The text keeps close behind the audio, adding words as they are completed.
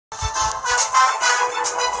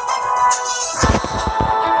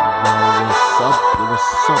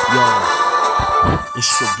What's up, y'all?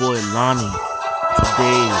 It's your boy Lonnie.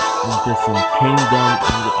 Today we did some Kingdom.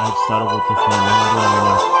 I started with this one. I'm doing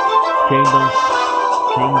right now. Kingdom.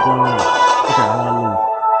 Okay, I wanna lose.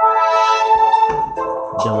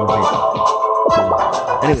 Don't break.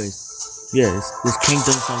 Anyways, yeah, it's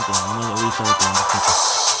Kingdom something. I'm gonna read something.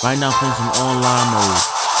 Right now, playing some online mode.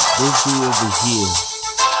 This dude over here,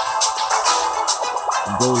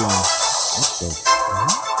 Golan. What the?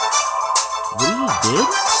 What he just did?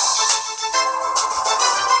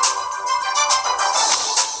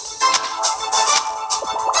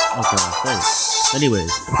 Okay, I'll say it.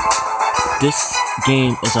 Anyways, this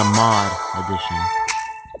game is a mod edition.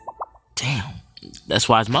 Damn, that's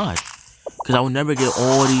why it's mod. Because I will never get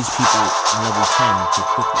all these people on level 10 too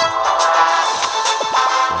quickly.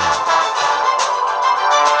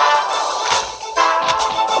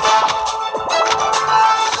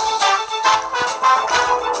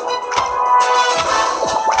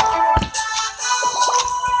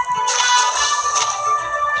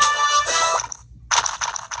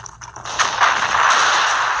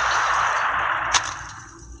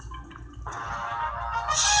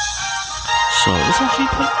 So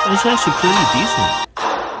it's actually pretty decent.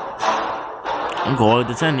 I'm going all the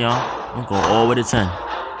way to 10, y'all. I'm going all the way to 10.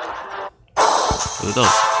 Here we go.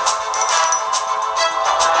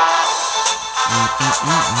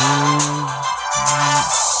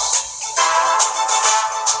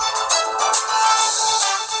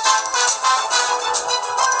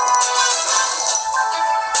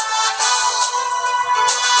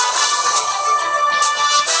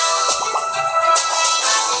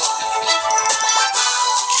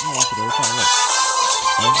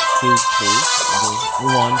 Two, three,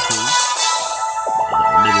 one, two.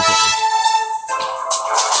 Maybe something.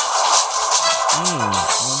 1,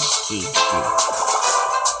 2, 3.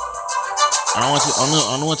 I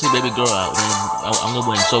don't want to take baby girl out. Then I'm gonna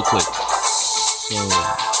win so quick. So.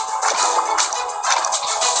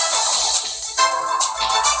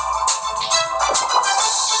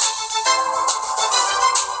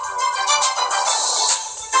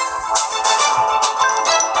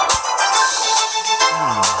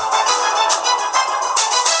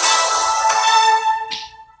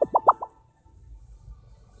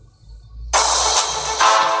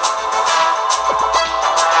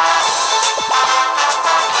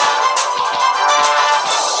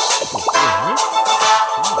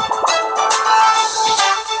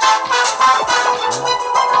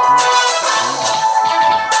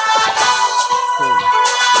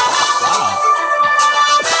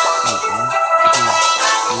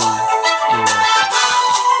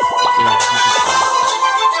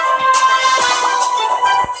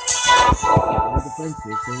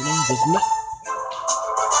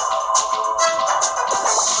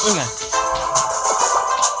 Okay.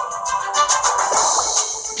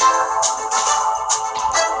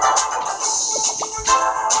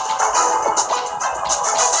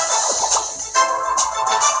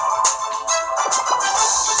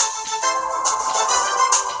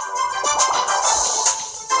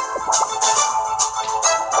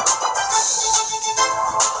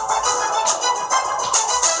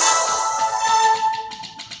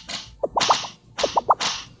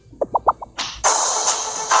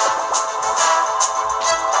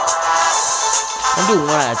 I'm doing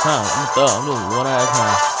one at a time. I'm doing one at a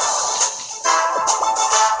time.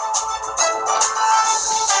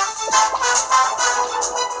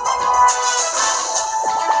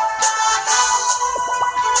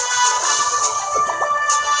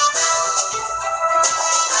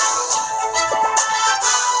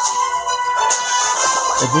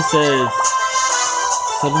 If it says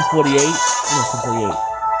 748, no 748,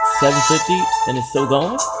 750, and it's still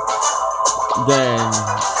going, then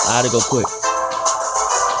I had to go quick.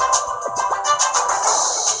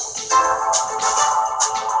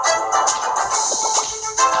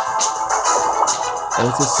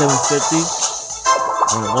 If it says 750,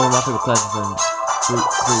 and one of my favorite classes in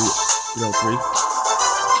 3.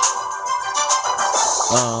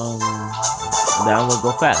 Then I'm gonna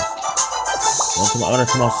go fast. I'm gonna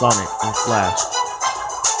turn on Sonic and Flash.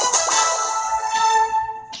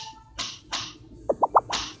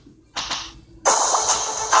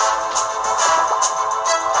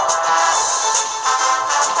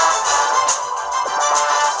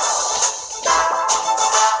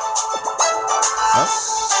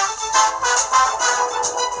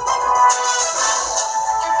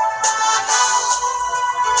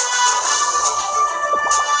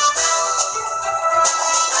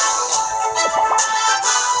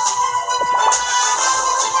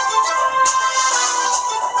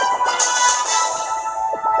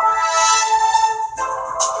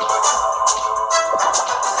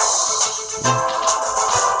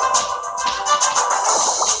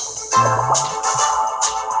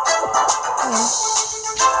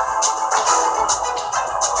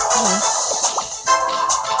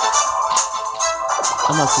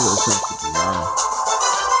 I'm not sure what it's 59.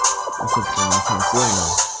 It's 59,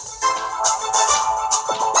 49.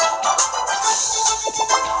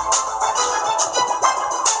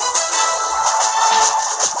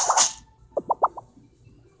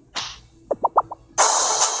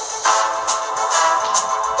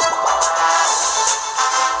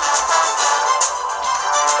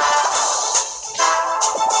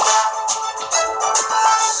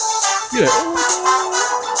 Yeah. Oh my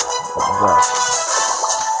God.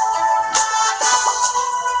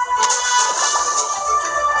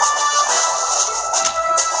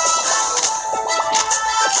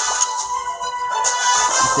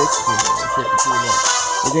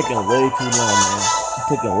 It's taking way too long, man. It's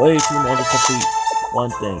taking way too long to complete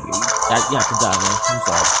one thing. You have to die, man. I'm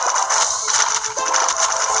sorry.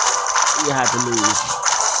 You have to lose.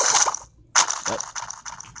 But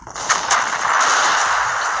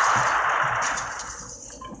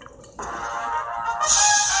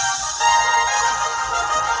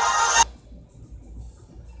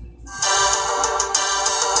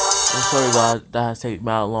I'm sorry, guys. That has taken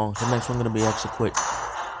me out long. The next one gonna be extra quick.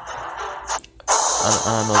 I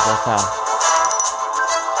don't know if that's how.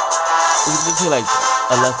 It's gonna take like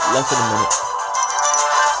less than a minute.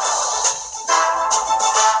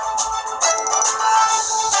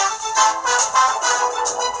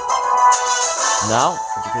 Now,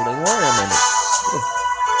 it's gonna take like more than a minute.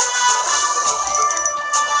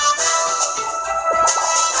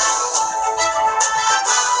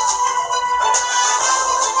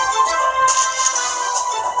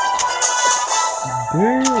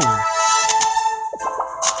 Damn.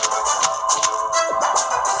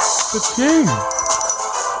 The king.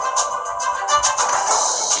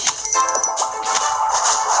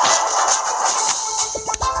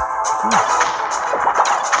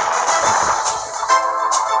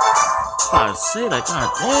 I say like, God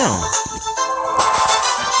damn.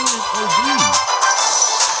 That shit is OD.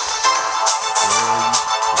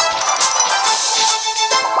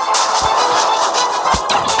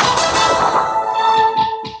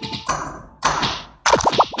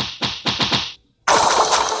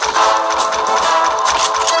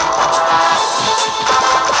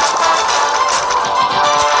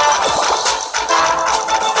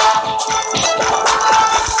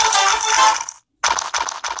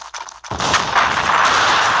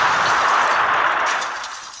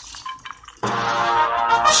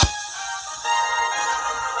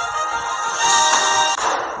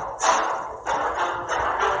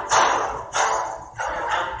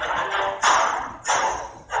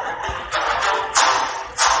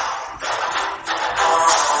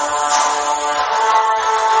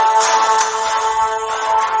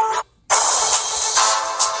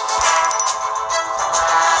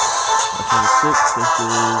 This is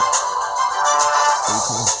 18.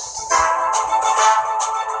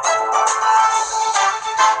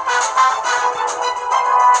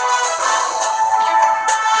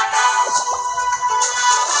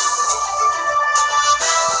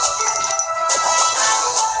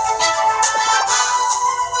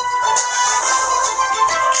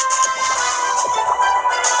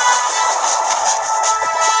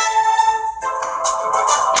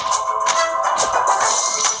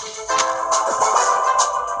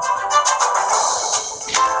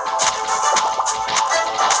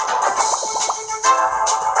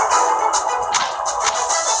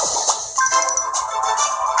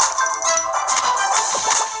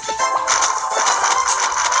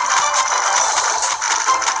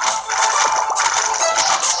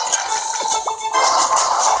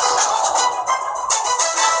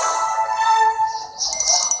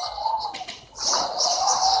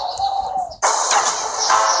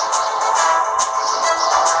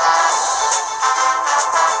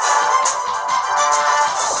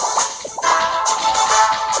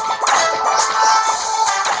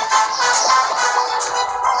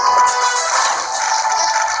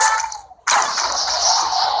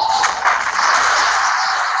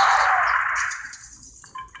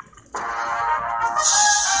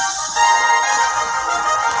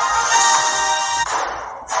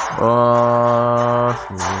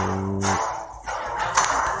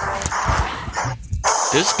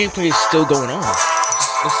 This gameplay is still going on.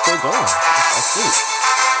 It's still going. I see it.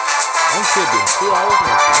 I'm still doing 2 hours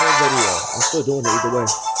and a 5 video. I'm still doing it either way.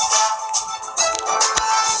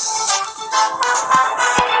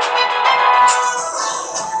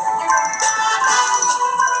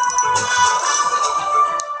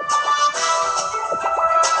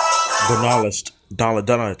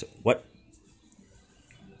 Demolished. What?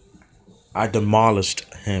 I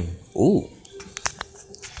demolished him. Ooh.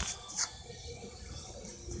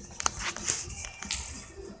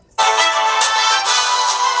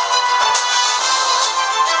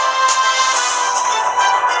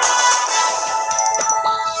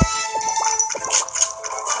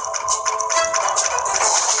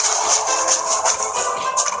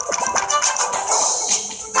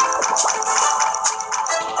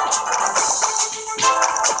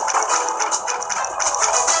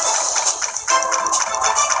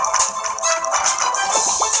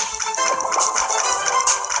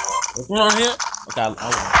 What's going on here? Okay,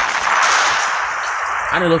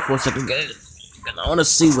 I need to look for a second, guys. I want to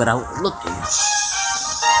see what I was looking at.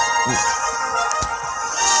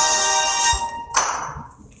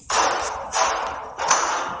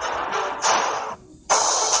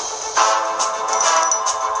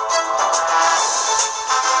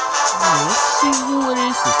 Let's see who it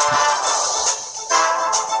is.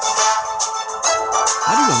 I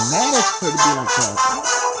didn't manage for her to be on top.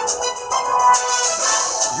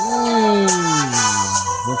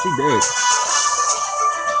 Well, she did.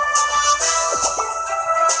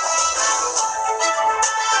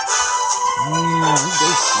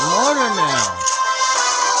 They smarter now.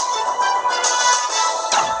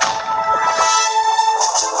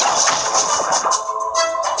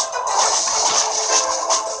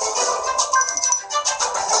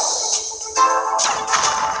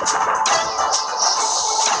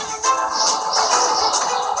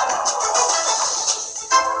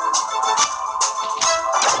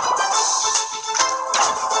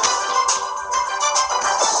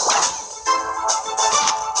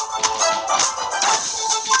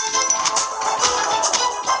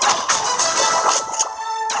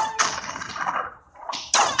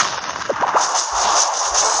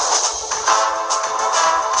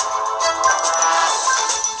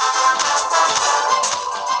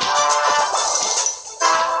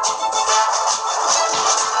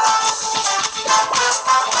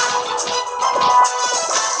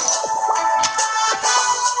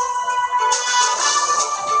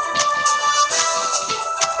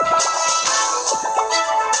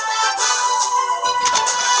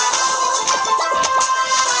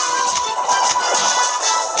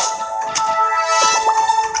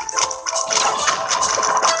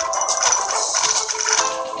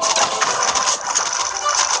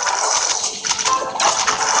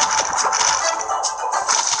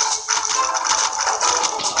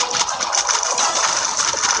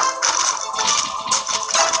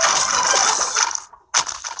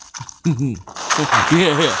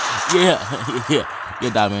 Yeah,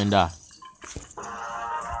 die, man, die.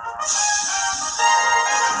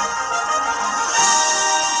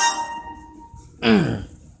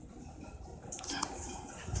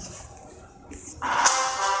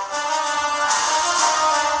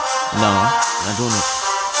 No, not doing it.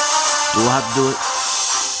 Do I have to do it?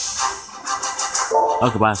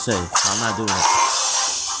 Okay, but I say, I'm not doing it.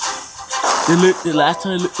 The last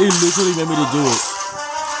time, it literally made me to do it.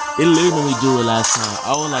 It literally made me do it last time.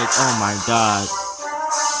 I was like, oh my god.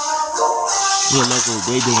 Yeah, look,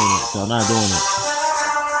 they doing it, so I'm not doing it.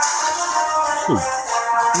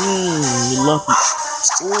 You're lucky.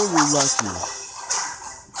 Oh, you're lucky.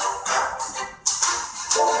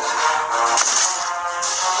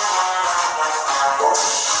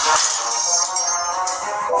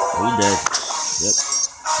 We dead. Yep.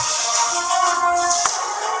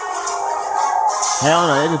 Hell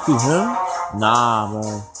no, they defeat him? Nah,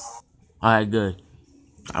 man. Alright, good.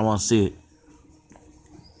 I want to see it.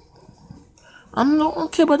 I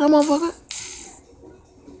don't care about that motherfucker.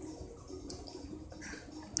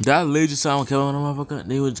 That lazy sound kill on the motherfucker.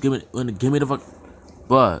 They would give me the fuck.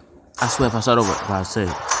 But I swear if I start over, if I say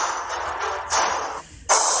it.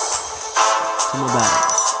 Some more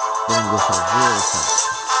battles. Then go for real time.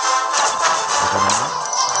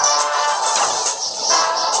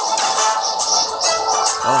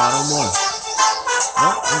 Oh, I don't more. No,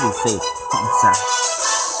 I'll be safe. I'm sorry.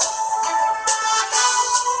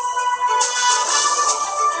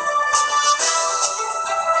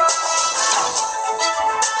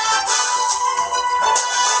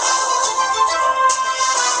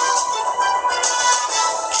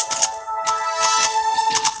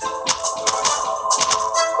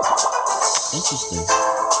 Interesting.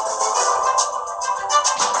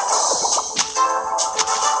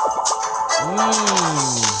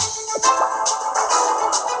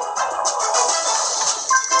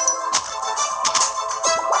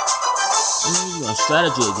 A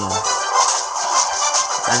strategy again.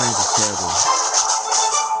 That means it's terrible.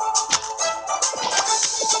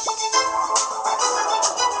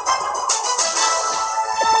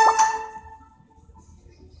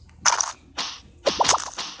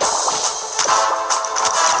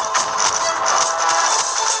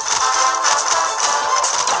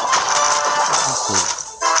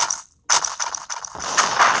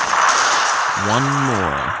 One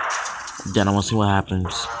more. Then I want to see what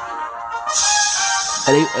happens.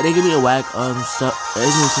 They give me a whack stuff. They give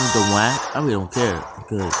me something to whack. I really don't care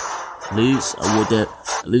because at least I whoop their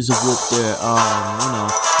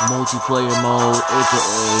multiplayer mode,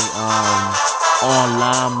 aka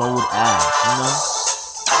online mode ass, you know.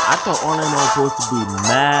 I thought online mode was supposed to be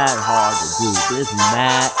mad hard to do, but it's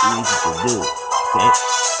mad easy to do. Okay?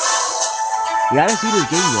 Y'all didn't see this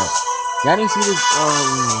game yet. Y'all didn't see this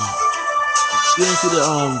you didn't see the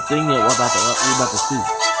thing yet we're about to see.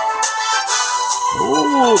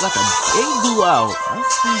 Oh, got the big dude out. I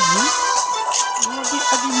see you.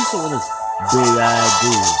 I give you some of this big eye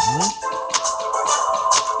dude.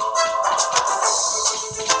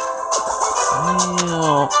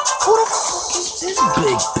 Yeah. Who the fuck is this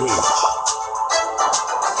big bitch?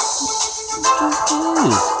 Who is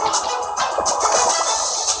this?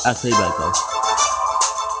 I'll say back though.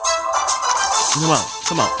 Come on.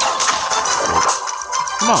 Come on.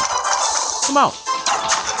 Come on. Come on.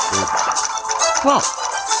 Come on.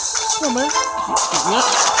 Come on, man. Yeah.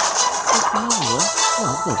 Come on, man.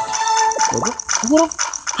 Come on. What?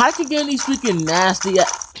 How can you get these freaking nasty?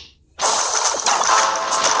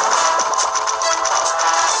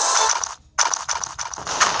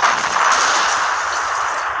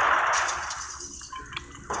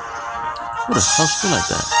 What the hell's doing like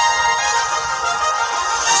that?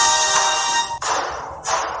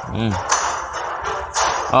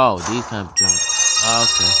 Oh, these kind of junk.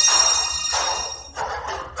 Okay.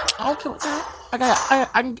 I don't care what that.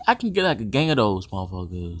 I can get like a gang of those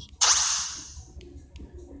motherfuckers.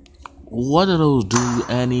 What do those do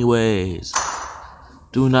anyways?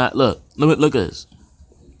 Do not look. Look at this.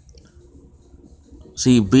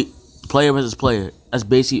 See, player versus player. That's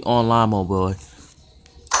basically online mode, boy.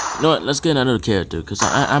 You know what? Let's get another character because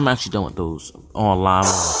I'm actually done with those online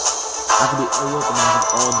mode. I could be working on this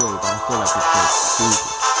all day, but I feel like it's too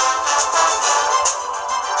easy.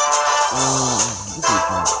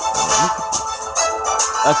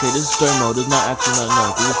 Okay, this is story mode. This is not actually nothing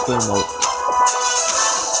else. This is story mode.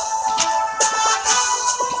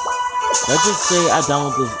 Let's just say I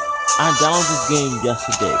downloaded this game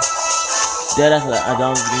yesterday. Deadass, I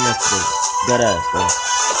downloaded this game yesterday. Deadass, bro.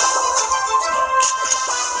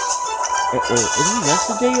 Is it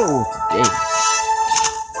yesterday or today?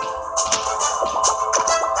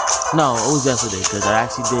 No, it was yesterday because I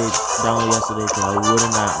actually did download yesterday because I would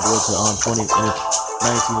not go to 20 and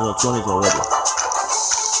 19 or 20s already.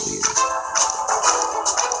 So yeah.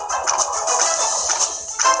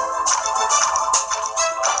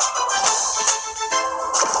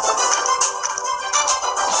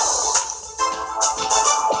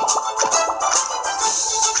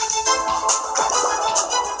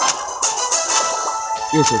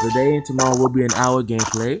 Yeah, so today and tomorrow will be an hour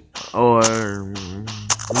gameplay. Or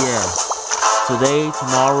yeah. Today,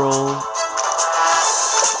 tomorrow.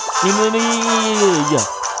 Yeah.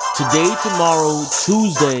 Today, tomorrow,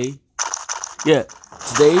 Tuesday. Yeah.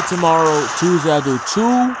 Today, tomorrow, Tuesday, I do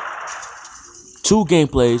two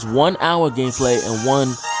gameplays, 1 hour gameplay and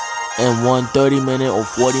one 30-minute or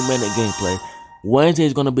 40-minute gameplay. Wednesday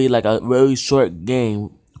is gonna be like a very short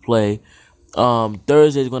gameplay.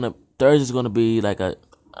 Thursday is gonna be like a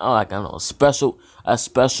special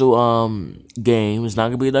game. It's not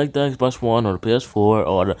gonna be like the Xbox One or the PS4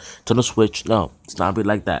 or the Nintendo Switch. No, it's not gonna be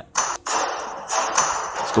like that.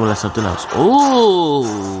 It's gonna be like something else. Ooh,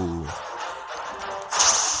 I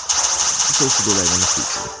think we should do that in the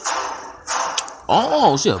future.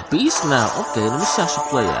 Oh, she's a beast now. Okay, let me see how she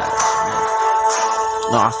play as.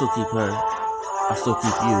 No, I still keep her. I still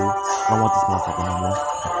keep you. I don't want this motherfucker no more.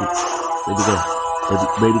 Baby go.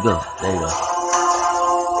 Baby go. There you go.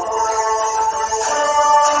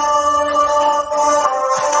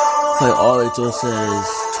 Play all the way till it says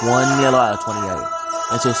 20 out of 28.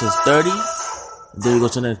 Until it says 30. Then we go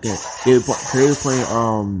to the next game. Today we're playing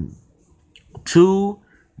 2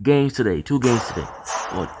 games today. 2 games today.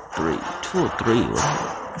 Or 3. 2 or 3.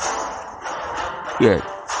 Yeah.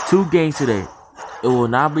 2 games today. It will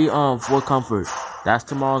not be for comfort. That's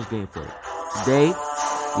tomorrow's gameplay. Today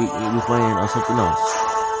we playing something else.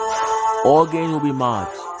 All games will be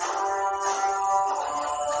mods.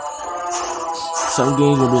 Some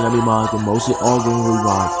games will not be mods, but mostly all games will be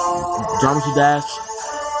mods. Geometry Dash.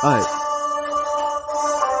 Alright.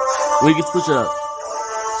 We can switch it up.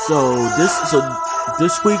 So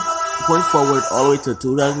this week going forward all the way to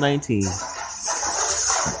 2019.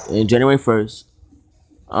 In January 1st.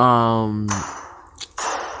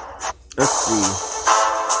 Let's see.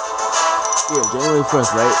 Yeah, January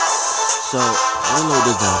 1st, right? So I don't know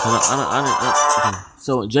this down.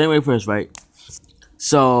 So January 1st, right?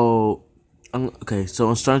 So okay, so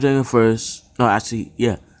I'm starting January 1st. No, actually,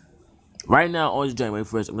 yeah. Right now, always January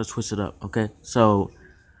 1st. I'm gonna switch it up. Okay, so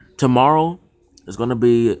tomorrow is gonna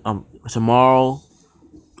be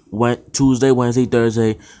Tuesday, Wednesday,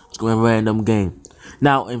 Thursday. It's gonna be a random game.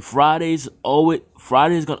 Now, in Friday's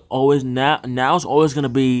gonna always now it's always gonna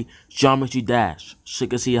be Geometry Dash, so you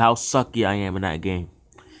can see how sucky I am in that game.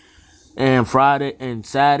 And Friday and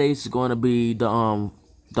Saturdays is going to be the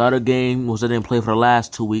other game was I didn't play for the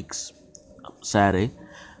last 2 weeks. Saturday,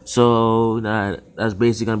 so that's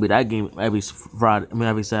basically gonna be that game every Friday. I mean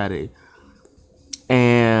every Saturday.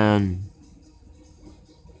 And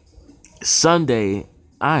Sunday,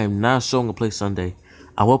 I am not sure I'm gonna play Sunday.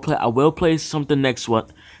 I will play something next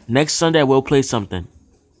Sunday. I will play something.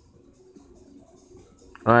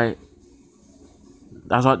 All right.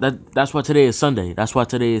 That's why today is Sunday. That's why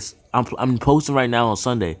today is I'm posting right now on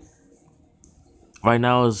Sunday. Right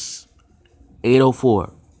now is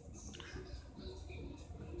 8:04.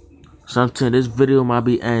 Something this video might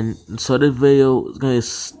be end. So this video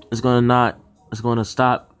is gonna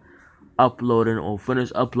stop uploading or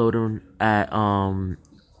finish uploading at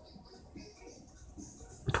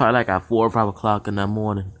probably like at 4 or 5 o'clock in the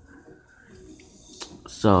morning.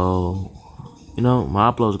 So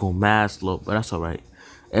my upload's going mad slow, but that's alright.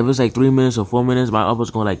 If it's like 3 minutes or 4 minutes, my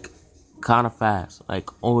upload's going like kind of fast, like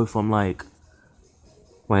only from like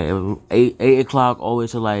 8 o'clock all the way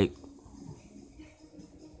to like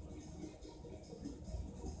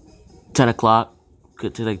 10 o'clock.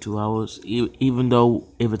 Could take like 2 hours, even though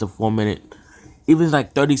if it's a 4 minute, even it's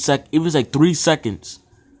like 30 sec, even it's like 3 seconds.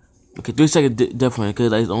 Okay, 3 seconds definitely,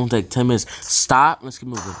 because it's only take 10 minutes. Stop. Let's keep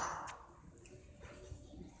moving.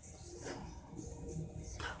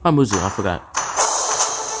 I'm losing. I forgot.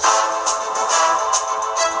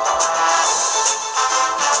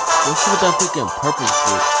 Let's see what that freaking purple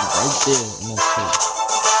shit right there in that shit.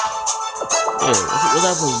 Yeah, what's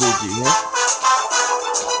that supposed to do, you know?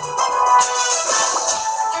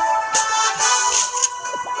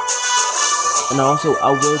 And also, I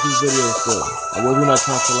will do videos still. I will do my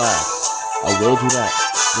time to live. I will do that.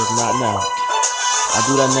 Just not now. I'll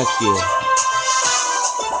do that next year.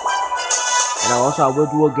 And I will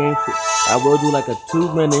do a game. I will do like a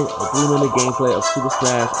 2-minute or 3-minute gameplay of Super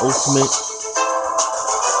Smash Ultimate.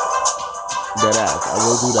 Deadass. I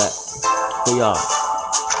will do that for y'all.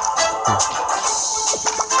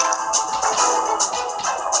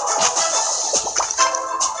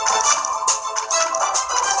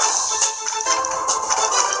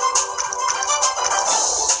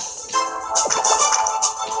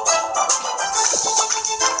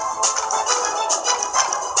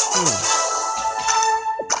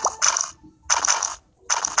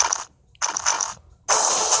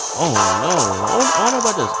 Oh no, I don't know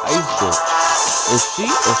about this ice bitch. Is she a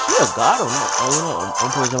god or not? Oh,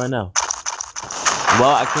 I'm playing right now.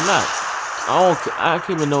 Well, I cannot. I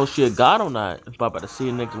can't even know if she a god or not. If I'm about to see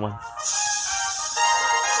the next one.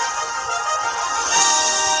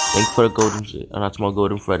 Thanks for the golden shit. I'm not tomorrow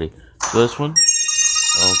golden Freddy. So this one?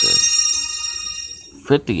 Okay.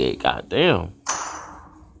 58, goddamn.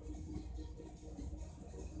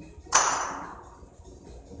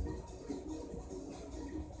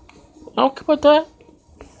 I don't care about that.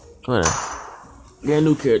 Whatever. Get a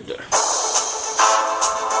new character.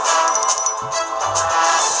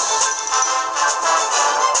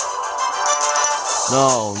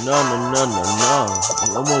 No. I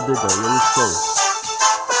almost did that. Really close.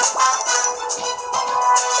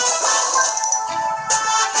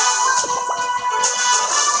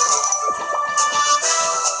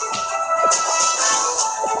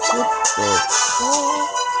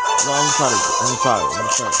 No, I'm sorry.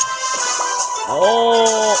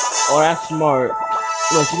 Oh, that's smart.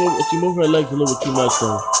 No, she moved her legs a little bit too much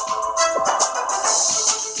though.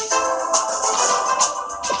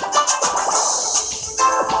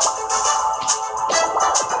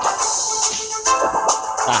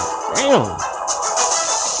 Ah, damn.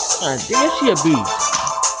 God damn, she a beast.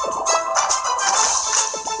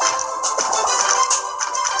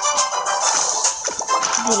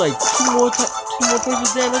 She do like two more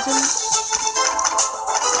pushes damage in it.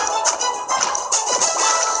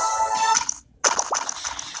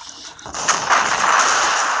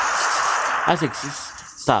 I think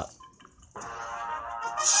stop.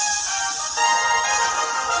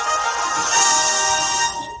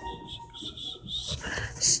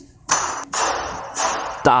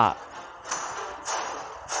 Stop.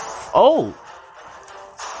 Oh,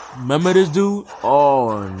 remember this dude?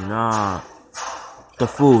 Oh nah. The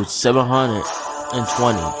food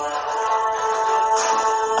 720.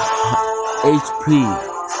 HP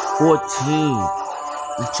 14.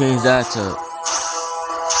 We changed that to.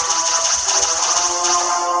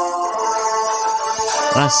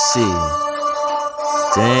 Let's see.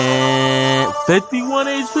 Damn, 51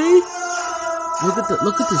 HP. Look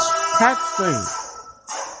at this tax screen.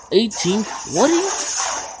 1840.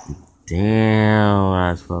 Damn,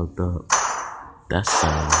 that's fucked up. That's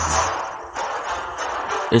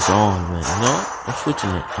it's on, man. No, I'm switching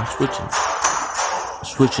it. I'm switching.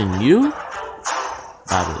 Switching you?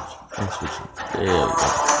 Garbage. I'm switching. There we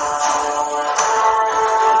go.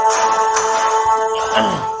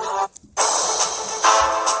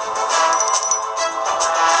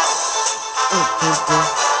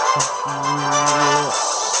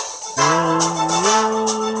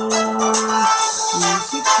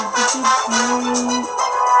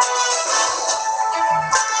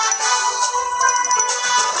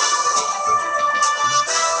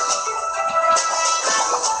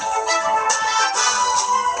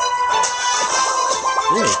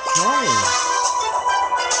 They're crying.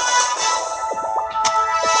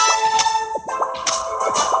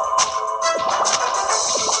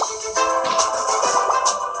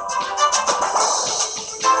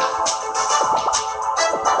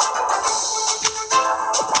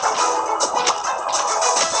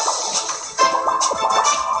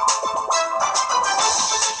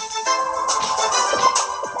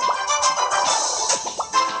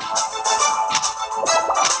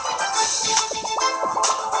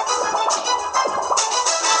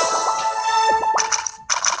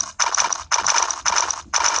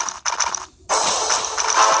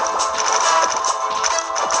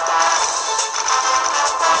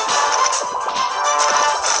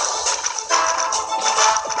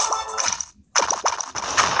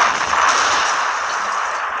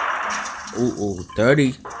 Ooh,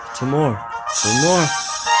 30. Two more. Two more.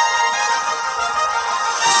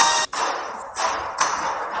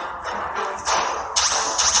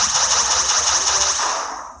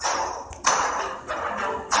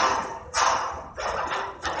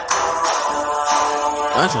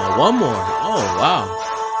 That's one more. Oh, wow.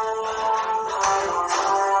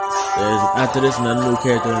 There's, after this, another new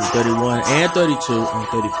character in 31 and 32 and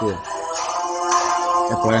 34.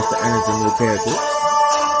 And that's the end of the new characters.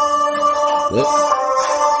 Yep.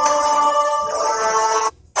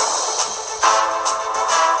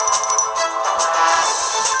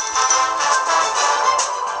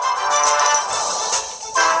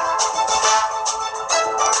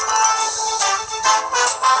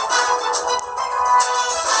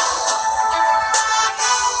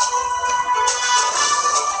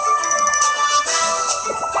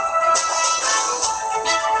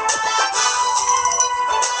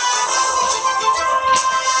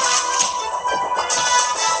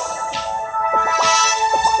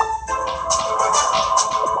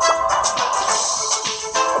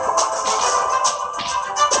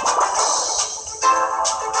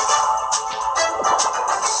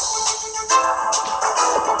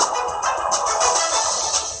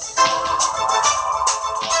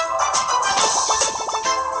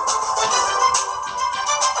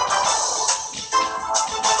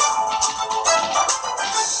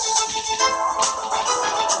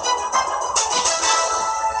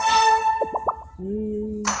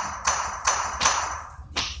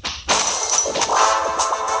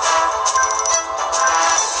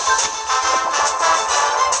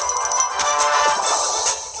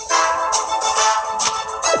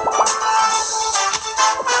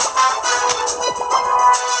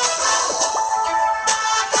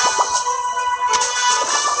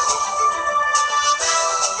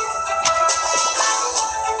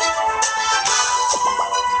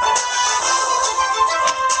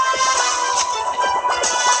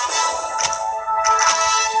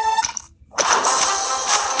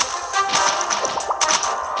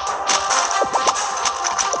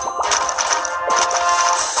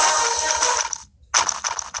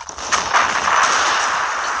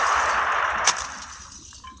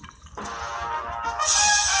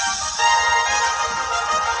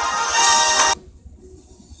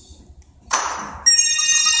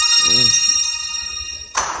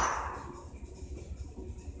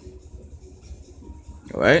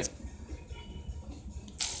 All right.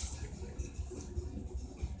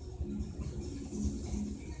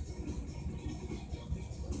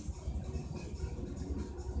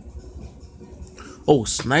 Oh,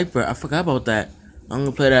 Sniper. I forgot about that. I'm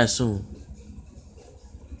gonna play that soon.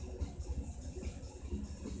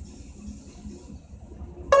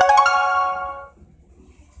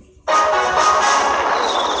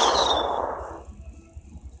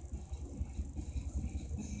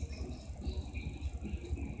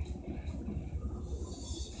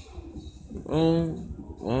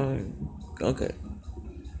 Okay.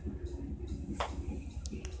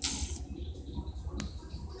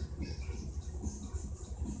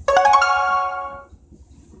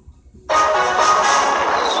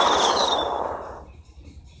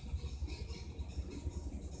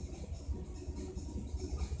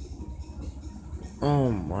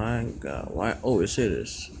 Oh my god, why I always say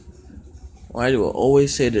this? Why do I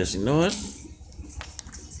always say this? You know what?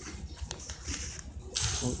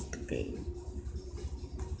 Okay.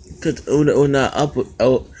 Because it will not up.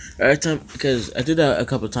 Oh, every time, because I did that a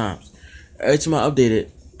couple times. Every time I update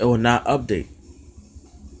it, it will not update.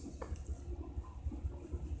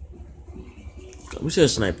 Let me see a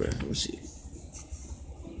sniper. Let me see.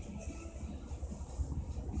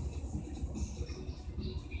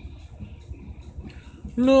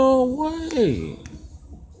 No way.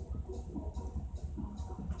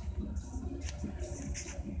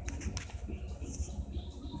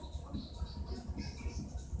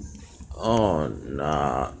 Oh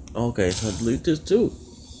nah. Okay, so delete this too.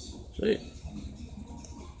 See?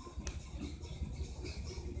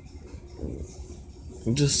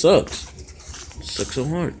 It just sucks. It sucks so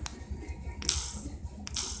hard.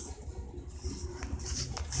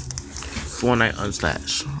 Fortnite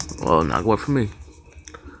unslash. Well, not work for me.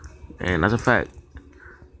 And that's a fact.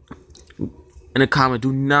 In the comment,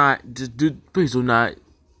 do not please do not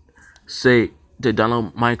say to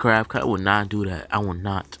download Minecraft. I will not do that. I will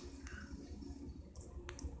not.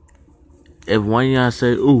 If one of y'all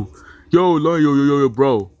say, "Ooh, yo,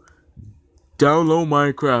 bro, download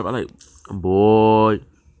Minecraft," I'm like, boy,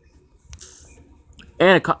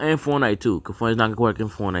 and Fortnite too. Cause Fortnite's not gonna work in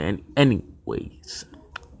Fortnite anyways.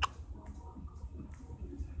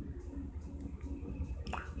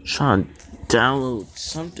 Trying to download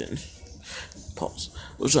something. Pause.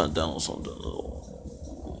 We're trying to download something.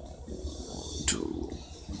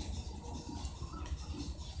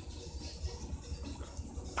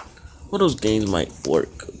 What those games might work?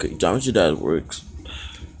 Okay, Geometry Dash works.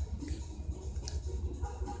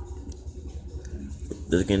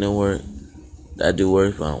 This game don't work. That do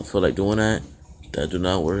work, but I don't feel like doing that. That do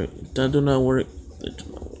not work. That do not work. That do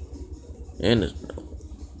not work. And it's no.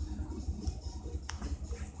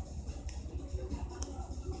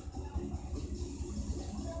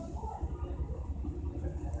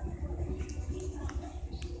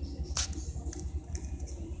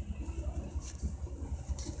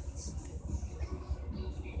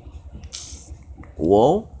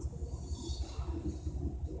 Whoa.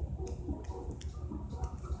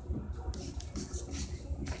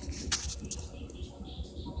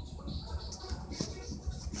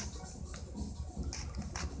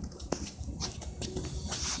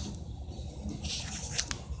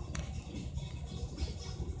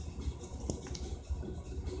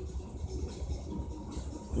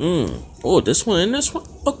 Oh, this one and this one?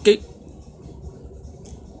 Okay.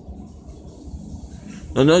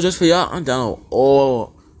 No, just for y'all, I'm down with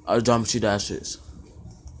all our Geometry Dashes.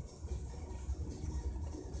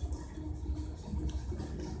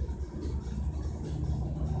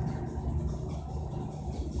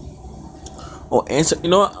 Oh, and so, you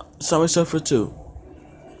know what? Summer Surfer too.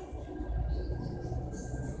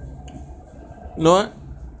 You know what?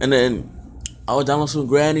 And then I will download some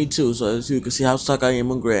Granny too, so you can see how stuck I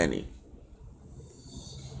am on Granny.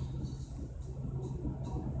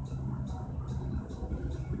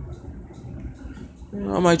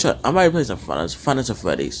 I might try. I might play some Final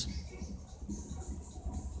Freddy's.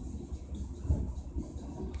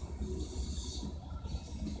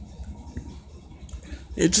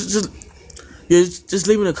 Yeah, just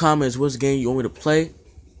leave in the comments which game you want me to play.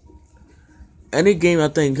 Any game I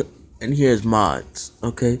think in here is mods.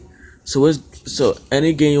 Okay, so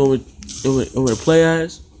any game you want me to play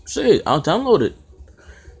as? Shit, I'll download it.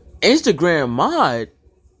 Instagram mod.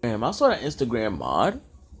 Damn, I saw that Instagram mod.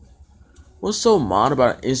 What's so mod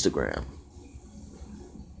about Instagram?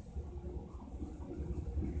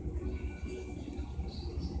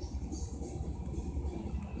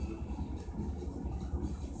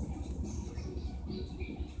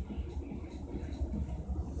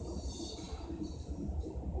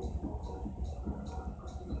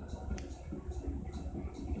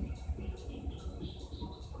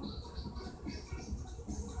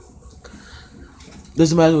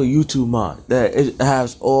 Doesn't matter with YouTube mod that it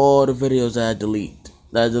has all the videos that I delete.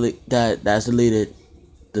 That's deleted.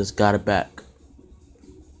 Just got it back.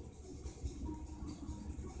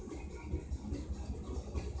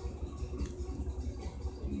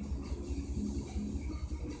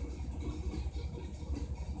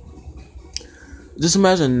 Just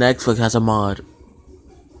imagine Netflix has a mod.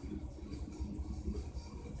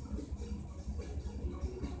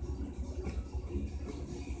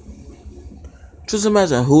 Just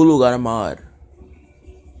imagine Hulu got a mod.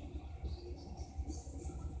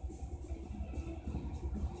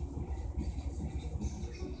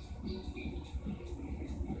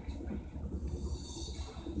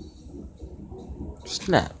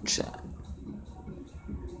 Snapchat.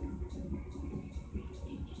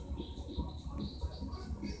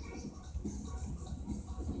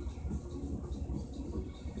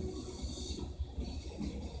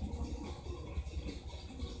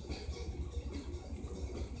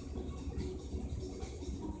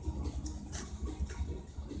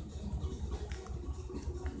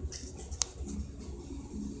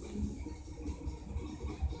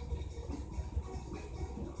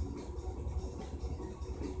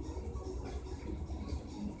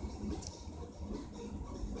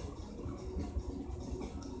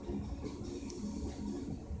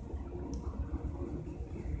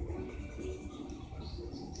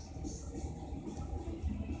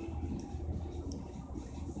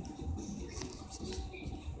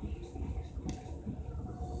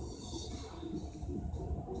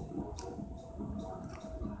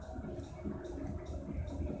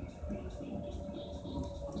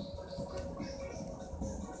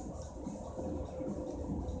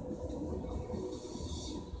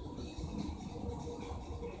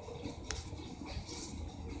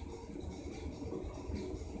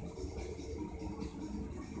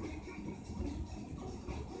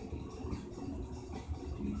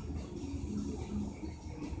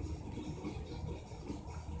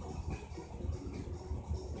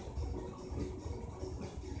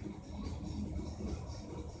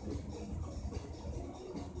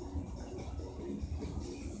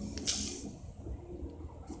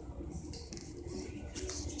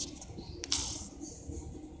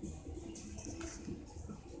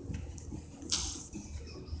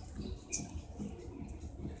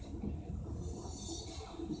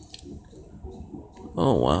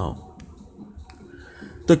 Oh wow.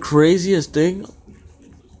 The craziest thing.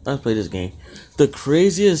 Let's play this game. The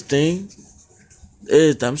craziest thing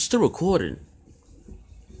is that I'm still recording.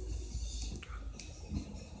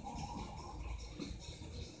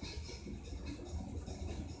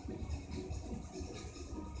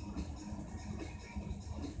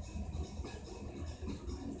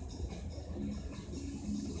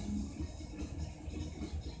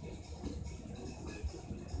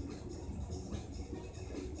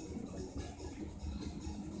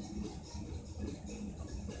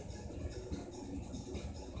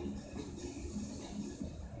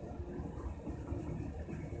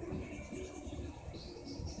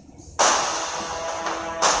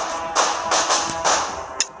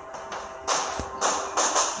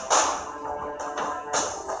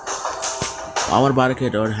 I want to buy the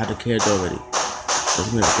character. I already had the character already.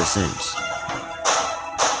 Doesn't make sense.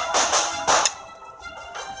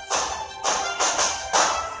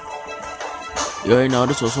 You already know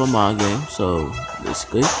this was also a mod game, so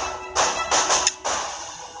basically.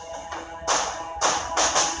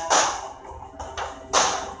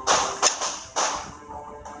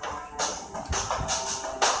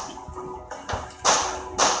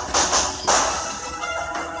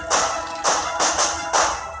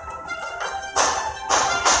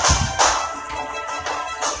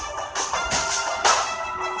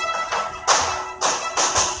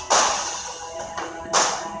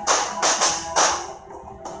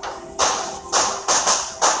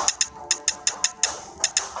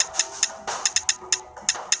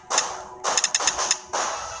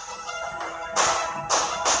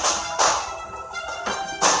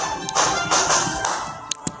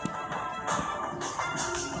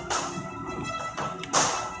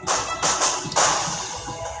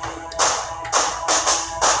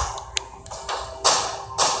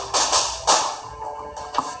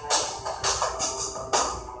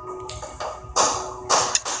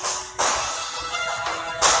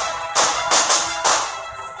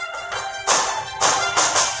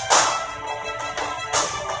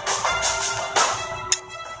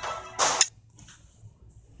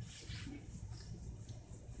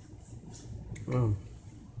 Mm.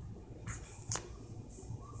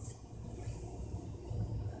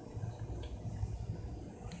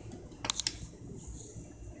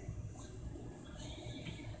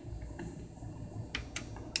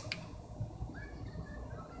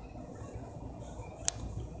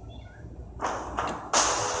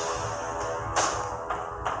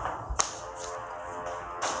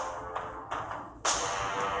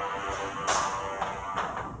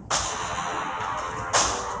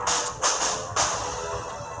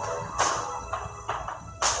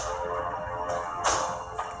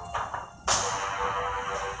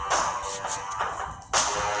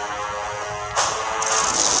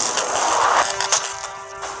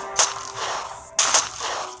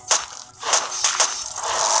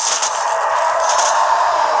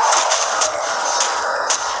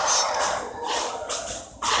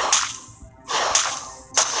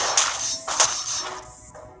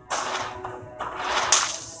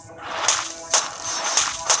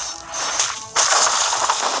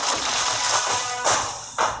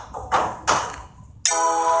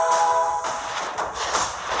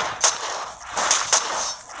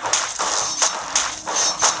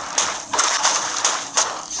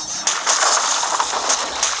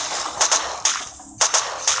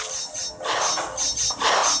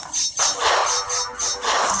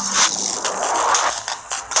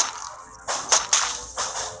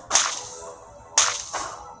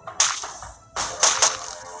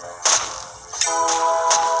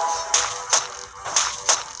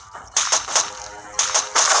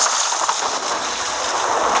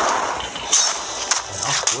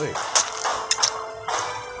 Quick.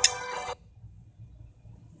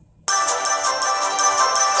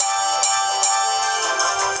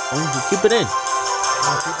 Oh, keep it in.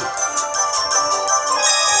 Oh, keep it.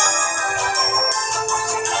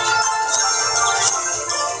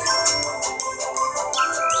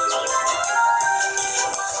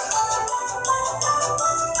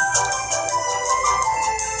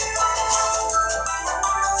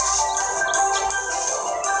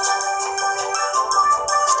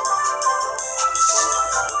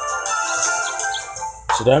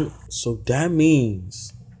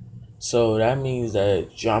 So that means that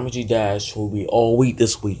Geometry Dash will be all week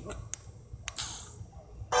this week.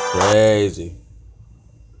 Crazy.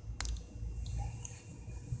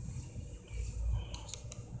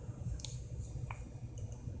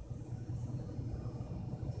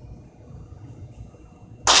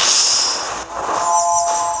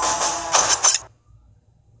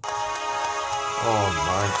 Oh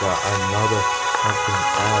my god, another Fucking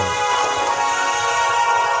hell.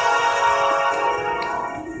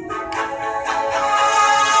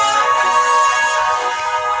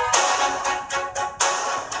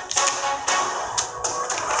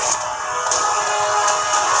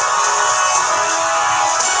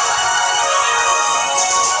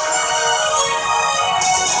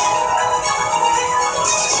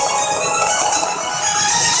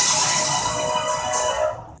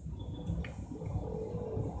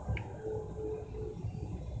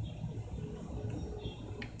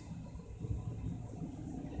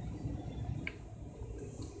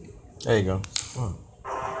 There you go. Oh.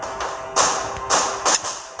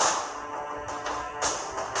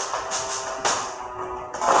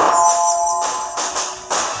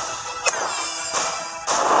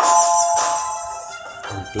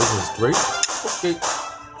 This is great. Okay.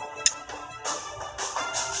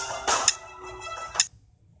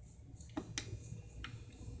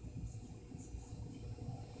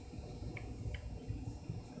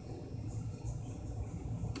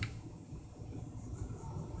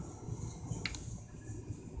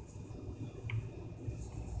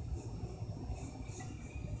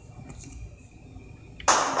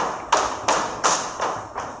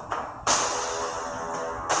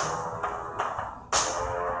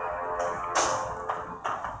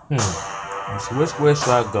 So which way should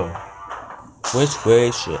I go? Which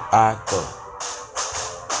way should I go?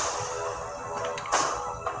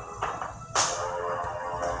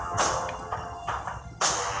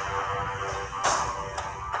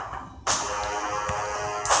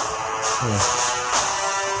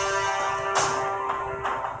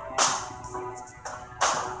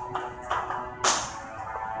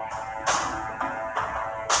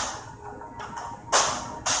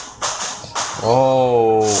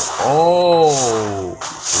 Oh,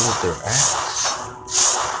 with their ass.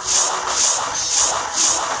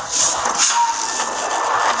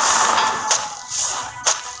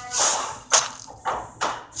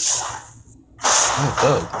 Oh,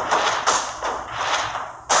 thug.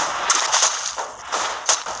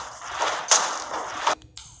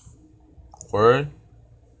 Word.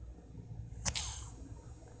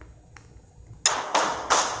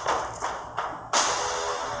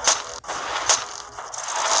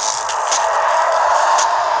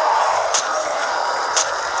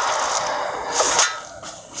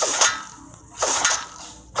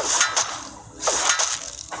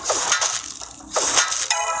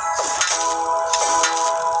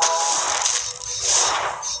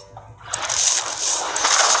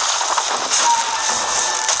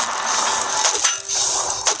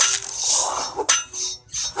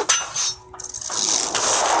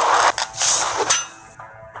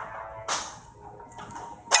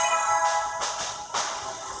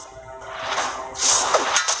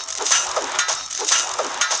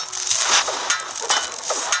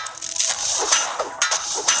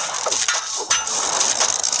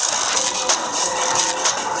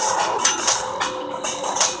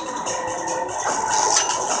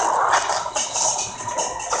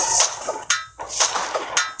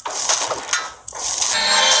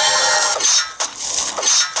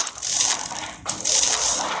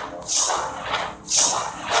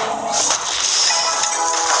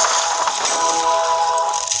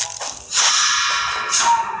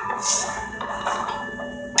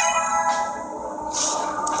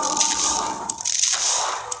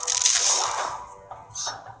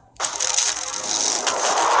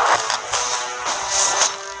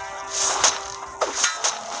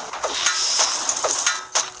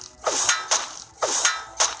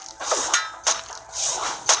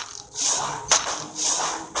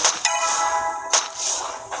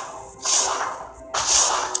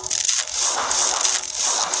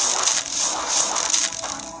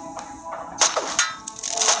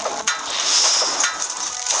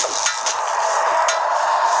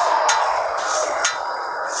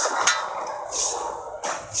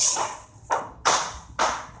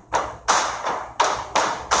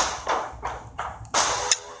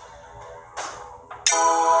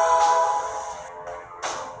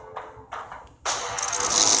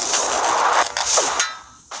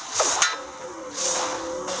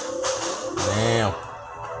 Damn.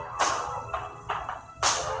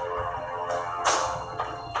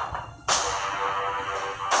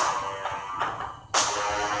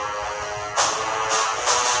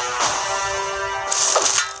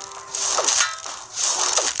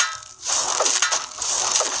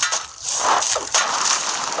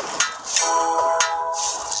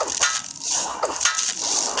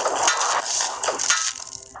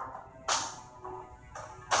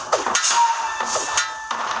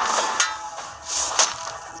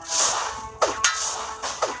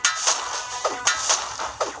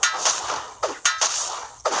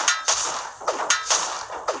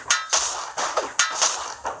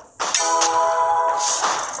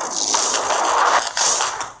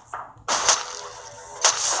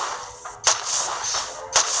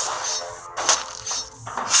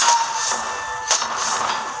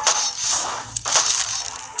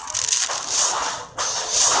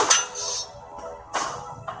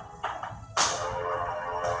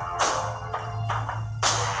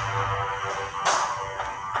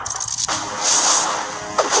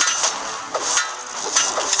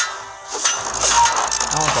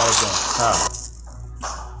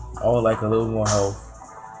 would like a little more health.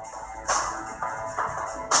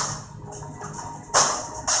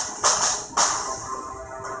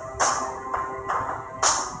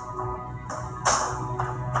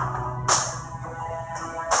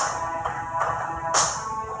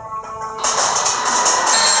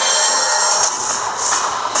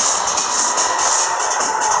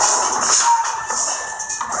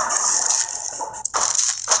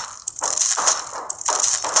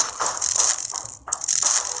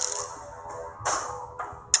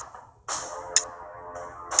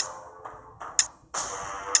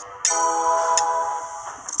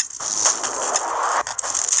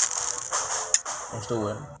 I'm still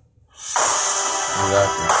winning.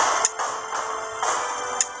 Exactly.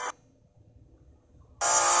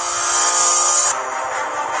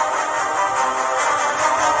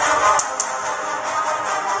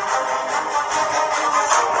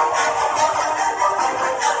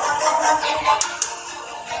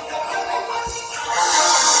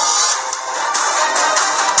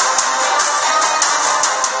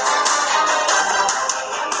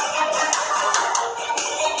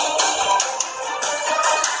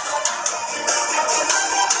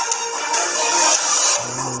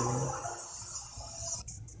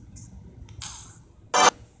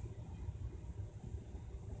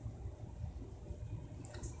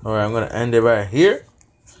 Alright, I'm gonna end it right here.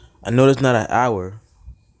 I know it's not an hour,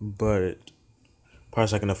 but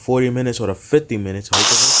probably like in the 40 minutes or the 50 minutes. I hope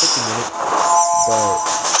it's in 50 minutes. But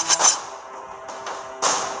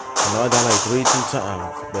I know I done like 3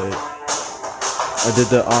 times, but I did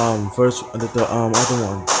the other one, first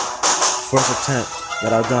attempt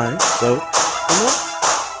that I've done. So you know,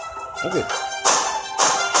 okay,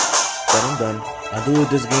 but I'm done. I do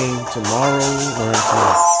this game tomorrow or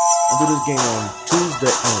tomorrow. I do this game on Tuesday.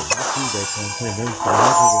 Oh, not Tuesday. I'm playing Wednesday.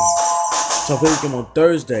 So I play this game on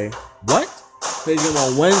Thursday. What? Play this game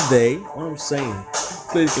on Wednesday. What I'm saying?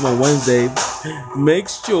 Play this game on Wednesday. Make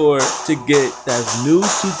sure to get that new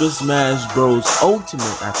Super Smash Bros.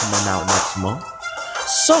 Ultimate that's coming out next month.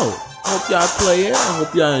 So, hope y'all play it. I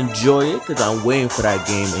hope y'all enjoy it because I'm waiting for that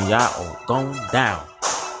game and y'all are going down.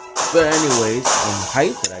 But anyways, I'm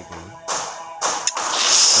hyped for that game.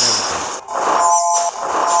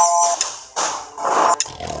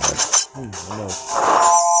 I know.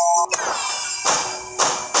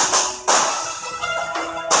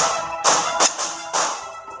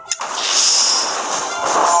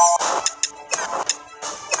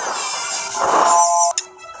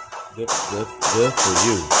 Good for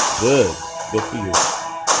you. Good for you.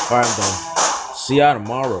 Alright, I'm done. See y'all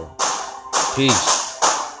tomorrow. Peace.